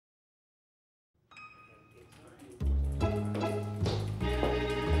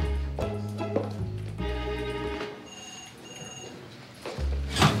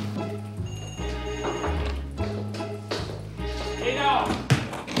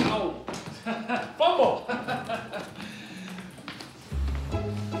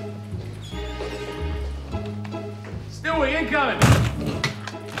coming!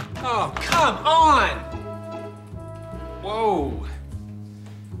 Oh, come on! Whoa.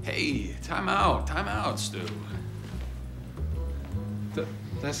 Hey, time out, Stu.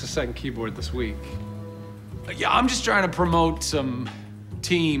 That's the second keyboard this week. Yeah, I'm just trying to promote some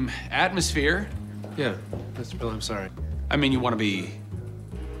team atmosphere. Yeah, Mr. Bill, I'm sorry. I mean, you want to be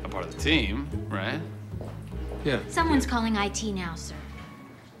a part of the team, right? Yeah. Someone's calling IT now, sir.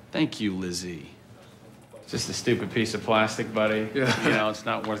 Thank you, Lizzie. Just a stupid piece of plastic, buddy. Yeah. You know, it's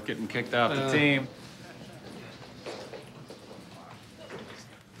not worth getting kicked off the team.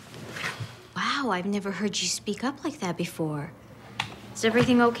 Wow, I've never heard you speak up like that before. Is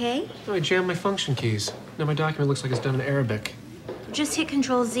everything okay? Oh, I jammed my function keys. Now my document looks like it's done in Arabic. Just hit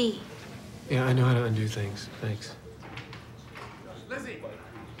Ctrl Z. Yeah, I know how to undo things. Thanks. Lizzie,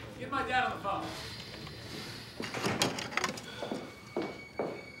 get my dad on the phone.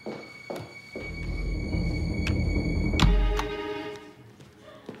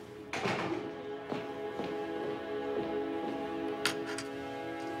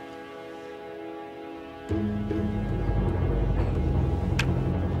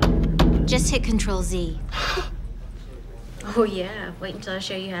 Just hit Ctrl Z. Oh yeah, wait until I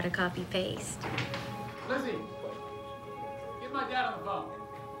show you how to copy paste. Lizzie, get my dad on the phone.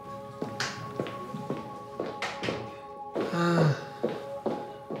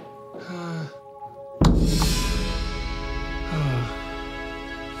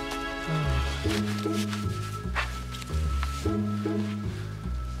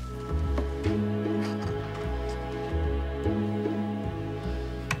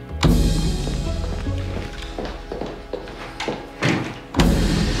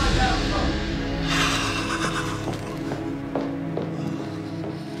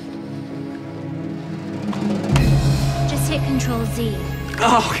 Hit Ctrl Z.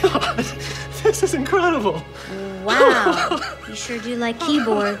 Oh, God. This is incredible. Wow. You sure do like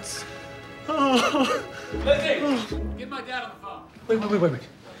keyboards. Oh. Lizzie, get my dad on the phone. Wait.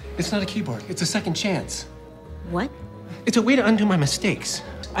 It's not a keyboard. It's a second chance. What? It's a way to undo my mistakes.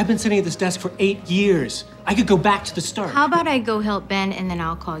 I've been sitting at this desk for 8 years. I could go back to the start. How about I go help Ben and then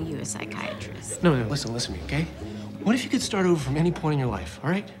I'll call you a psychiatrist? No, listen to me, okay? What if you could start over from any point in your life, all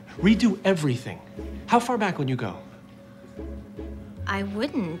right? Redo everything. How far back would you go? I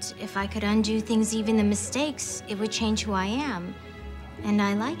wouldn't. If I could undo things, even the mistakes, it would change who I am. And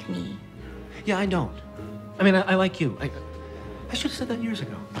I like me. Yeah, I don't. I mean, I like you. I should have said that years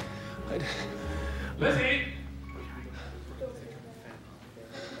ago. Lizzie!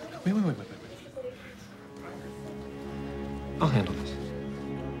 Wait. I'll handle this.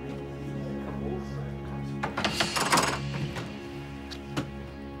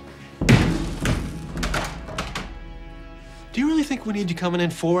 Do you really think we need you coming in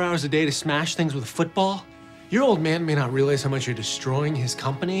 4 hours a day to smash things with a football? Your old man may not realize how much you're destroying his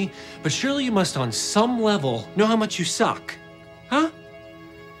company, but surely you must on some level know how much you suck. Huh?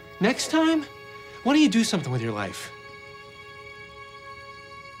 Next time, why don't you do something with your life?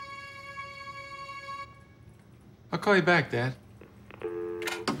 I'll call you back, Dad.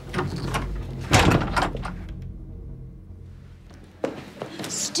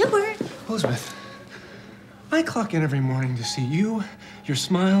 Stuart! Elizabeth, I clock in every morning to see you, your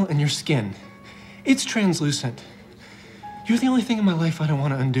smile, and your skin. It's translucent. You're the only thing in my life I don't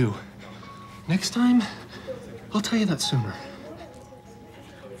want to undo. Next time, I'll tell you that sooner.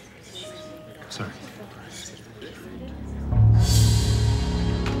 Sorry.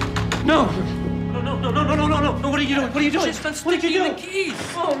 No! No, what are you doing? What are you doing? Just unsticking the keys.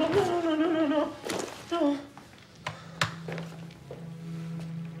 Oh, no, please.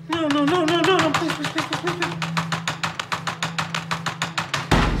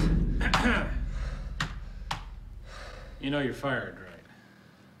 You know you're fired,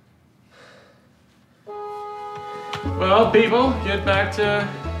 right? Well, people, get back to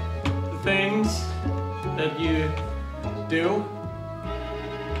the things that you do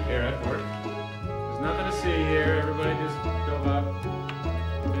here at work. There's nothing to see here. Everybody just go about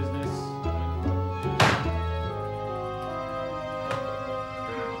business.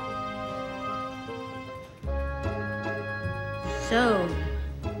 So,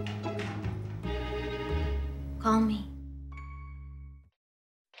 call me.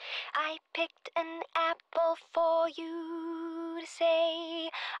 I picked an apple for you to say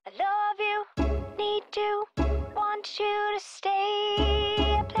I love you, need you, want you to stay.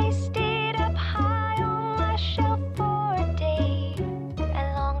 I placed it up high on my shelf for a day.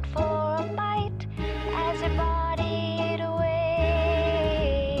 I longed for a bite as I brought it away.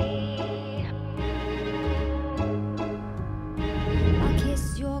 I'll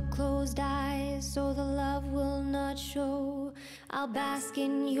kiss your closed eyes so the love will not I'll bask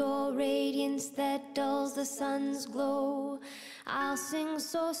in your radiance that dulls the sun's glow. I'll sing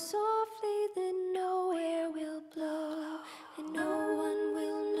so softly that no air will blow, and no one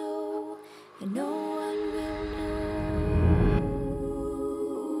will know, and no one will know.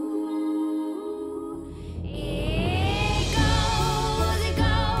 It goes,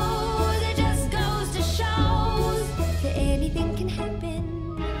 it just goes to shows that anything can happen.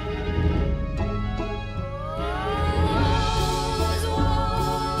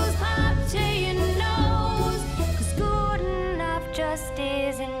 Woes pop to your nose, 'cause good enough just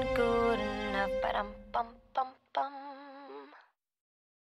isn't good enough. Ba-dum bum bum.